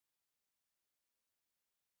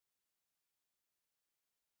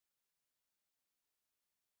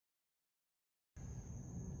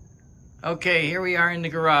Okay, here we are in the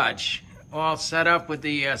garage, all set up with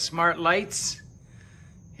the smart lights.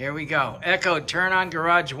 Here we go. Echo, turn on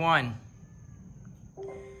garage 1.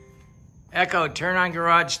 Echo, turn on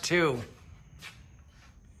garage 2.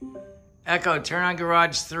 Echo, turn on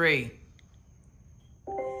garage 3.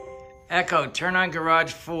 Echo, turn on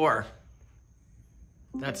garage 4.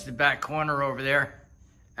 That's the back corner over there.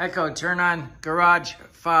 Echo, turn on garage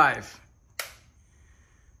 5.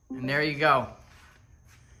 And there you go.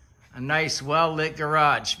 A nice, well-lit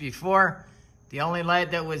garage. Before, the only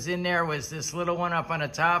light that was in there was this little one up on the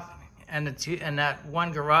top and that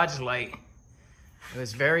one garage light. It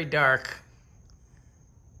was very dark.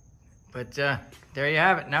 But there you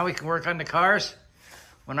have it. Now we can work on the cars.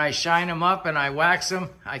 When I shine them up and I wax them,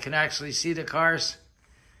 I can actually see the cars.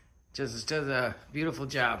 Just does a beautiful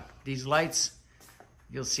job. These lights,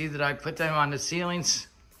 you'll see that I put them on the ceilings.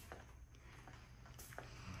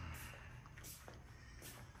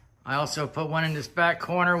 I also put one in this back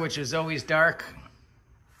corner, which is always dark.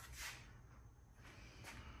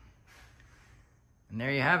 And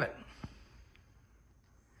there you have it.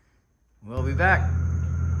 We'll be back.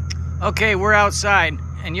 Okay, we're outside,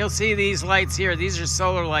 and you'll see these lights here. These are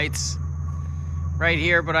solar lights right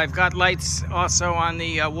here, but I've got lights also on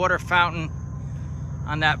the water fountain,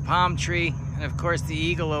 on that palm tree, and of course the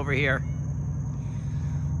eagle over here.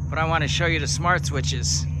 But I want to show you the smart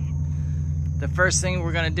switches. The first thing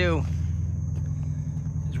we're going to do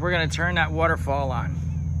is we're going to turn that waterfall on.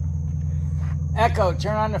 Echo,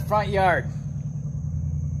 turn on the front yard.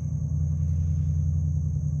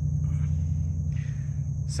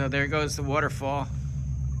 So there goes the waterfall.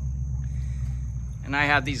 And I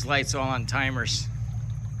have these lights all on timers.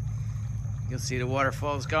 You'll see the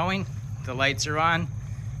waterfall's going. The lights are on.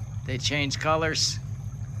 They change colors.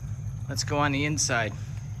 Let's go on the inside.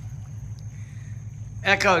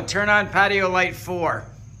 Echo, turn on patio light 4.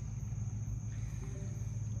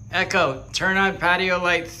 Echo, turn on patio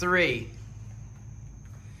light 3.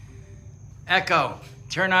 Echo,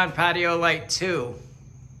 turn on patio light 2.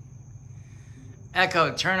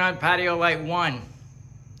 Echo, turn on patio light 1.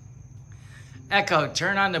 Echo,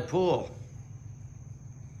 turn on the pool.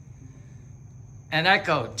 And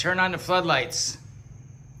Echo, turn on the floodlights.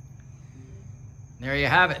 There you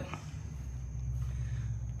have it.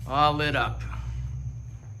 All lit up.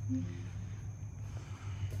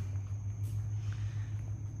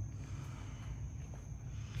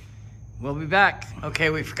 We'll be back.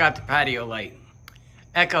 Okay, we forgot the patio light.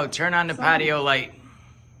 Echo, turn on the patio light.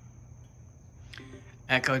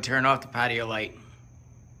 Echo, turn off the patio light.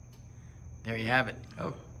 There you have it.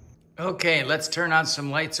 Oh. Okay, let's turn on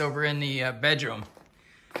some lights over in the bedroom.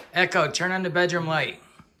 Echo, turn on the bedroom light.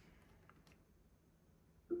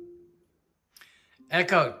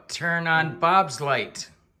 Echo, turn on Bob's light.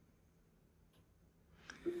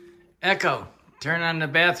 Echo, turn on the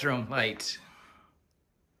bathroom light.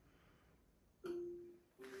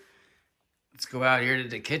 Let's go out here to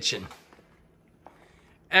the kitchen.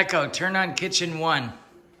 Echo, turn on kitchen 1.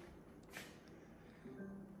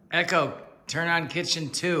 Echo, turn on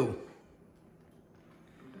kitchen 2.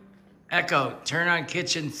 Echo, turn on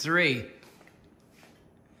kitchen 3.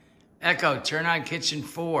 Echo, turn on kitchen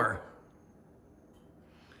 4.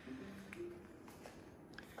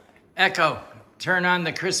 Echo, turn on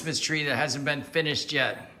the Christmas tree that hasn't been finished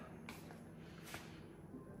yet.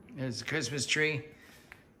 There's the Christmas tree.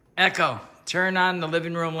 Echo, turn on the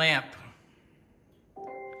living room lamp.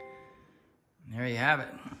 There you have it.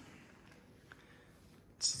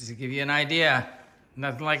 Just to give you an idea,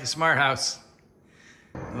 nothing like a smart house.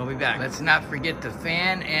 We'll be back. Let's not forget the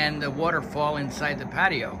fan and the waterfall inside the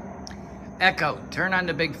patio. Echo, turn on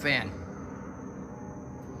the big fan.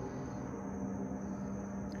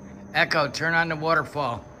 Echo, turn on the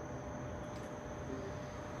waterfall.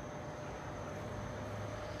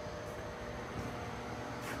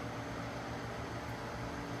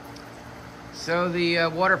 So the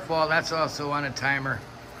waterfall, that's also on a timer,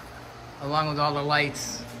 along with all the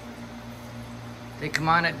lights. They come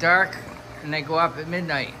on at dark and they go up at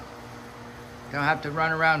midnight. Don't have to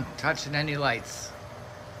run around touching any lights.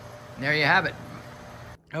 And there you have it.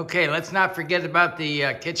 Okay, let's not forget about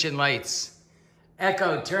the kitchen lights.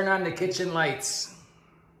 Echo, turn on the kitchen lights.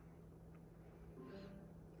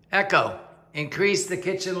 Echo, increase the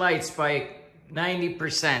kitchen lights by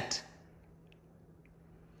 90%.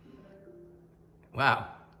 Wow.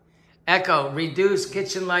 Echo, reduce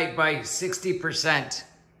kitchen light by 60%.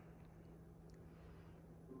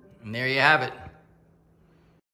 And there you have it.